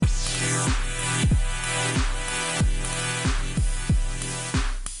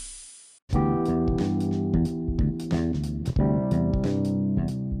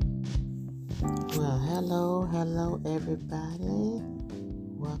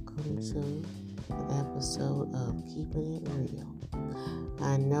to an episode of Keeping It Real.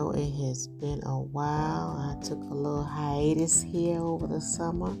 I know it has been a while. I took a little hiatus here over the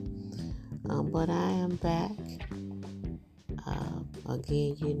summer, but I am back.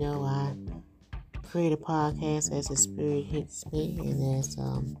 Again, I create a podcast as the Spirit hits me and as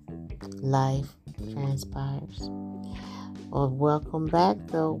life transpires. Well, welcome back,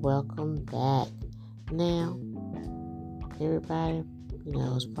 though. Welcome back. Now, everybody,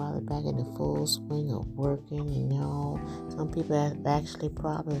 is probably back in the full swing of working, some people have actually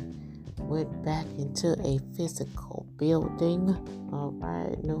probably went back into a physical building, all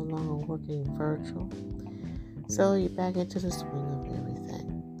right, no longer working virtual. So you're back into the swing of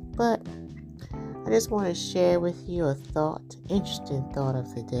everything. But I just want to share with you a interesting thought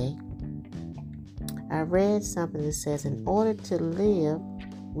of the day. I read something that says, in order to live,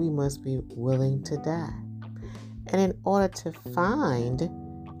 we must be willing to die. And in order to find,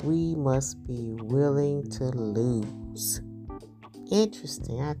 we must be willing to lose.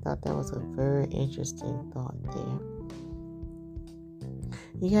 Interesting. I thought that was a very interesting thought there.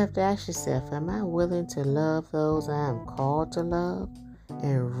 You have to ask yourself, am I willing to love those I am called to love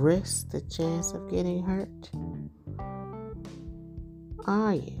and risk the chance of getting hurt?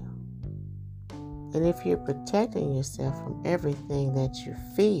 Are you? And if you're protecting yourself from everything that you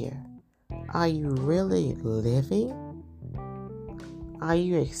fear, are you really living? Are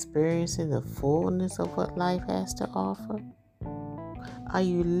you experiencing the fullness of what life has to offer? Are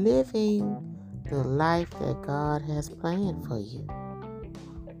you living the life that God has planned for you?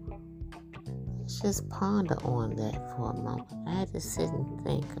 Let's just ponder on that for a moment. I had to sit and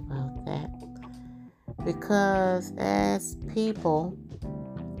think about that. Because as people,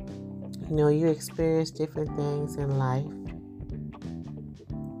 you experience different things in life.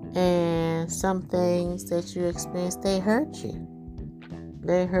 And some things that you experience, they hurt you.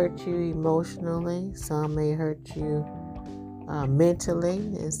 They hurt you emotionally. Some may hurt you mentally.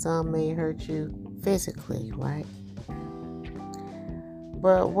 And some may hurt you physically, right?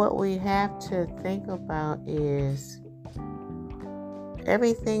 But what we have to think about is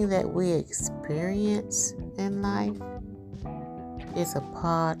everything that we experience in life is a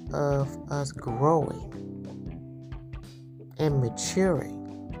part of us growing and maturing.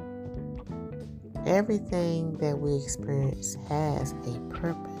 Everything that we experience has a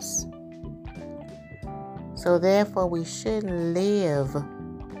purpose. So therefore, we shouldn't live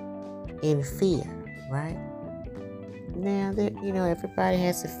in fear, right? Now, everybody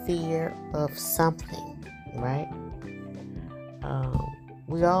has a fear of something, right?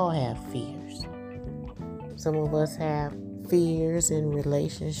 We all have fears. Some of us have fears in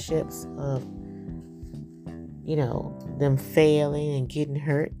relationships of, them failing and getting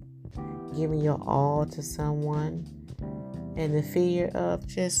hurt, giving your all to someone, and the fear of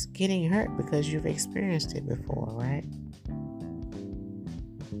just getting hurt because you've experienced it before, right?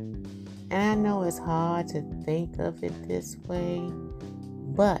 And I know it's hard to think of it this way,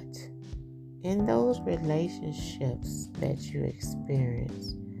 but in those relationships that you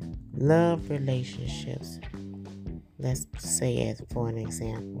experience, love relationships, let's say as for an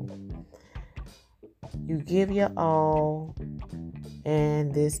example, you give your all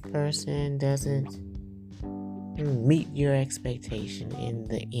and this person doesn't meet your expectation in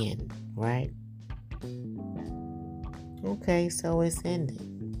the end, right? Okay, so it's ended.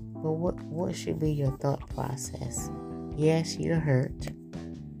 But what should be your thought process? Yes, you're hurt.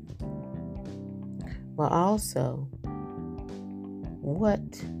 But also, what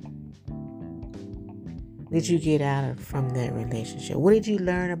did you get out of from that relationship? What did you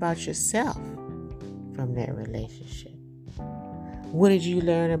learn about yourself from that relationship? What did you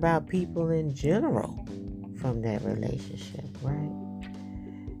learn about people in general from that relationship, right?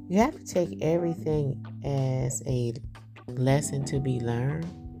 You have to take everything as a lesson to be learned.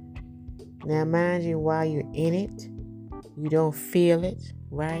 Now, mind you, while you're in it, you don't feel it,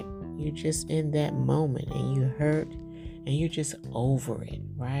 right? You're just in that moment and you hurt and you're just over it,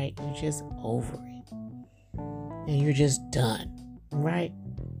 right? You're just over it. And you're just done, right?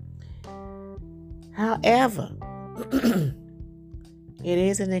 However, it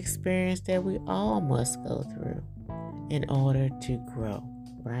is an experience that we all must go through in order to grow,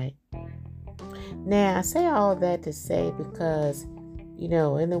 right? Now, I say all that to say because,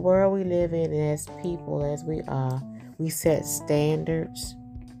 in the world we live in, as people, as we are, we set standards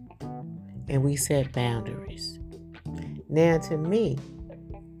and we set boundaries. Now, to me,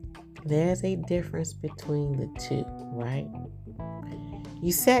 there's a difference between the two, right?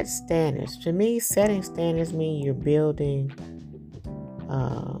 You set standards. To me, setting standards mean you're building,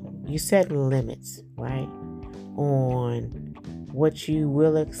 you set limits, right, on what you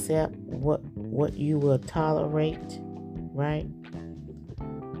will accept, what you will tolerate, right?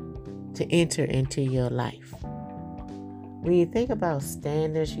 To enter into your life. When you think about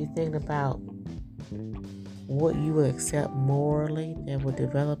standards, you think about what you will accept morally that will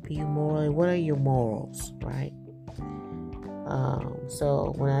develop you morally. What are your morals, right?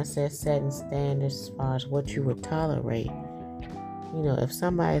 So when I said setting standards as far as what you would tolerate, if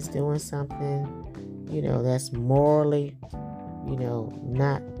somebody's doing something, that's morally,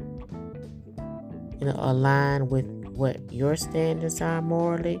 not, aligned with what your standards are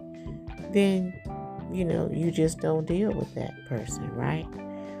morally, then, you just don't deal with that person, right?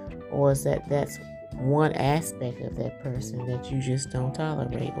 Or is that's one aspect of that person that you just don't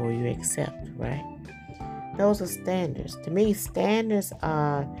tolerate or you accept, right? Those are standards. To me, standards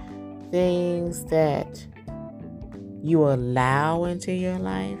are things that you allow into your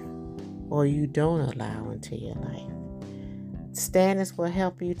life or you don't allow into your life. Standards will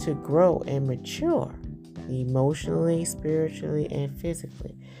help you to grow and mature emotionally, spiritually, and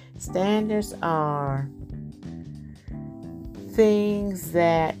physically. Standards are things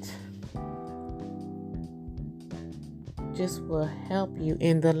that just will help you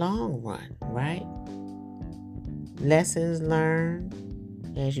in the long run, right? Lessons learned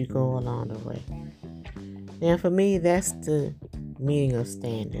as you go along the way. Now, for me, that's the meaning of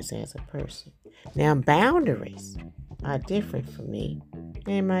standards as a person. Now, boundaries are different for me.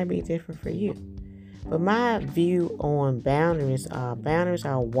 They might be different for you. But my view on boundaries are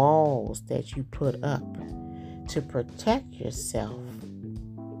walls that you put up to protect yourself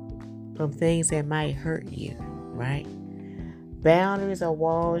from things that might hurt you, right? Boundaries are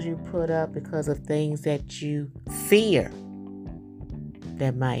walls you put up because of things that you fear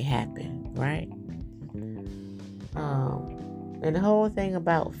that might happen, right? And the whole thing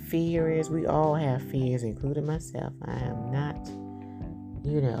about fear is we all have fears, including myself. I am not,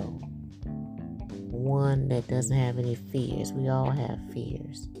 one that doesn't have any fears. We all have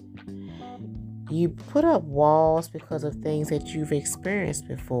fears. You put up walls because of things that you've experienced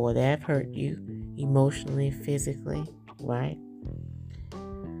before that have hurt you emotionally, physically, right?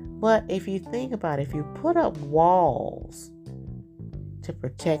 But if you think about it, if you put up walls to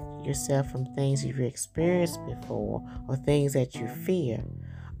protect yourself from things you've experienced before or things that you fear,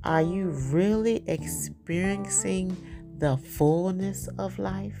 are you really experiencing the fullness of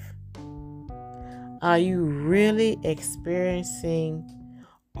life? Are you really experiencing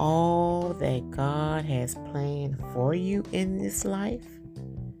all that God has planned for you in this life?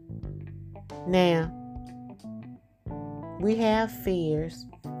 Now, we have fears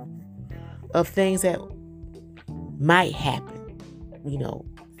of things that might happen.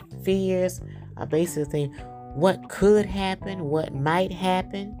 Fears are basically what could happen, what might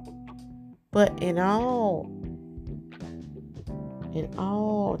happen. But in all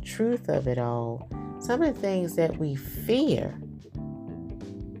truth of it all, some of the things that we fear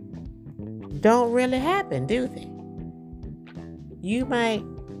don't really happen, do they? You might,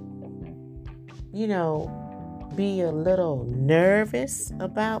 be a little nervous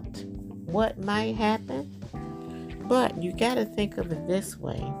about what might happen, but you got to think of it this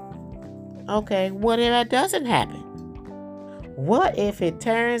way. Okay, what if that doesn't happen? What if it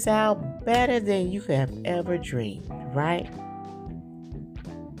turns out better than you could have ever dreamed, right?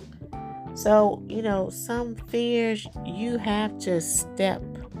 So, some fears you have to step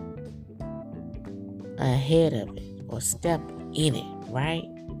ahead of it or step in it, right?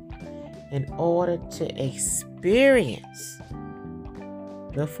 In order to experience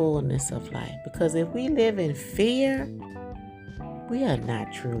the fullness of life. Because if we live in fear, we are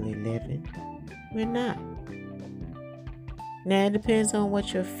not truly living. We're not. Now, it depends on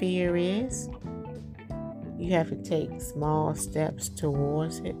what your fear is. You have to take small steps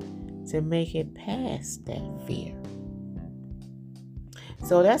towards it to make it past that fear.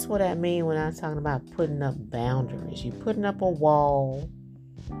 So that's what I mean when I'm talking about putting up boundaries. You're putting up a wall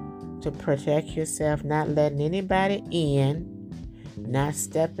to protect yourself, not letting anybody in, not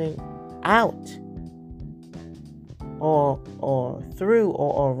stepping out or through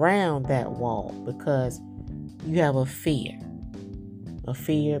or around that wall because you have a fear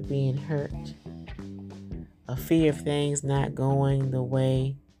of being hurt, a fear of things not going the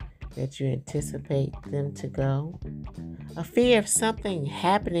way that you anticipate them to go, a fear of something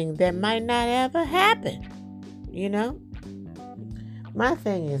happening that might not ever happen, My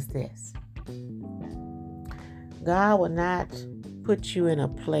thing is this. God will not put you in a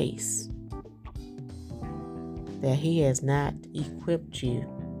place that He has not equipped you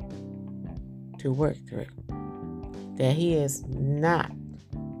to work through. That He has not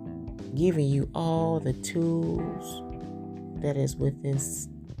given you all the tools that is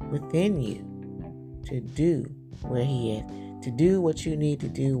within you to do to do what you need to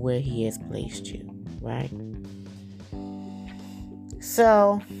do where He has placed you, right?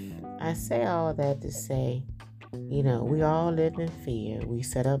 So I say all that to say, we all live in fear. We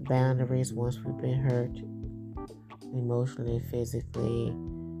set up boundaries once we've been hurt, emotionally, physically,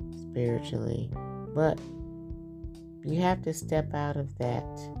 spiritually. But you have to step out of that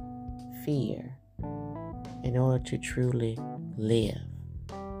fear in order to truly live.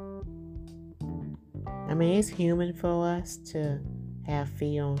 I mean, it's human for us to have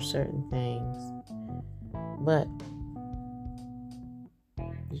fear on certain things, but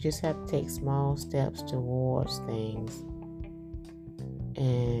you just have to take small steps towards things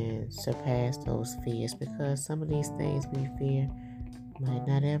and surpass those fears, because some of these things we fear might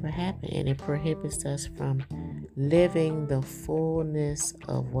not ever happen, and it prohibits us from living the fullness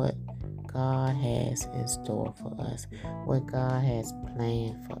of what God has in store for us, what God has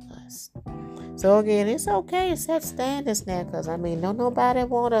planned for us. So again, it's okay to set standards now, because don't nobody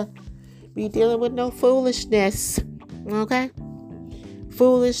want to be dealing with no foolishness, okay?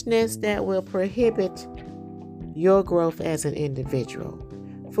 Foolishness that will prohibit your growth as an individual.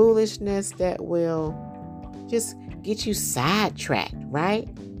 Foolishness that will just get you sidetracked, right?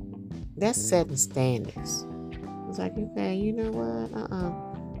 That's setting standards. It's like, okay, you know what?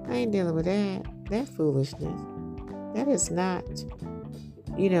 I ain't dealing with that. That foolishness. That is not,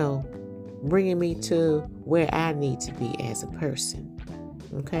 bringing me to where I need to be as a person.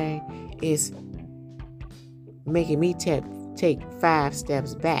 Okay? It's making me take 5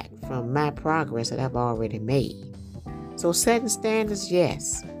 steps back from my progress that I've already made. So setting standards,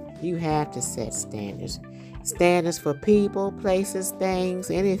 yes, you have to set standards. Standards for people, places, things,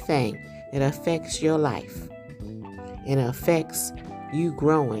 anything that affects your life and affects you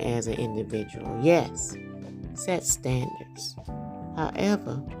growing as an individual. Yes, set standards.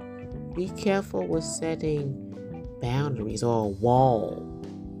 However, be careful with setting boundaries or a wall,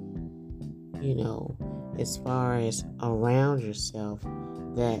 as far as around yourself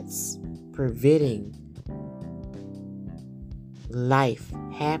that's preventing life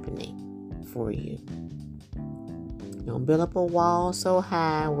happening for you. Don't build up a wall so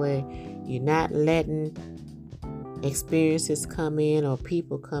high where you're not letting experiences come in or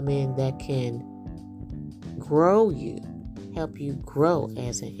people come in that can grow you, help you grow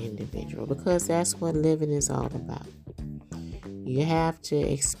as an individual, because that's what living is all about. You have to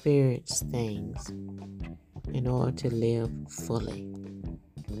experience things in order to live fully.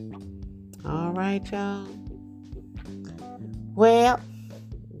 All right, y'all. Well,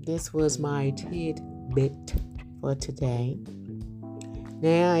 this was my tidbit for today.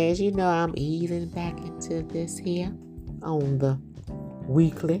 Now, as you know, I'm easing back into this here on the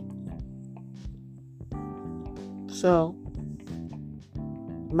weekly. So,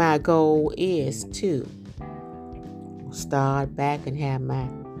 my goal is to start back and have my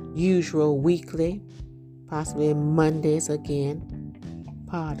usual weekly, possibly Mondays again,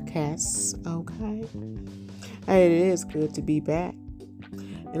 podcasts, okay? It is good to be back.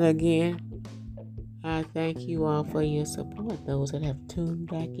 And again, I thank you all for your support. Those that have tuned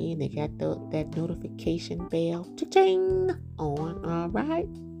back in, they got that notification bell cha-ching on, all right?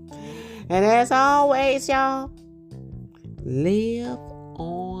 And as always, y'all, live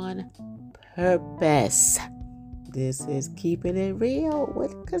on purpose. This is Keeping It Real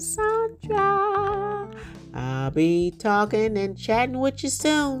with Cassandra. I'll be talking and chatting with you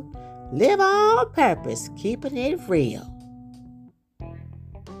soon. Live on purpose, keeping it real.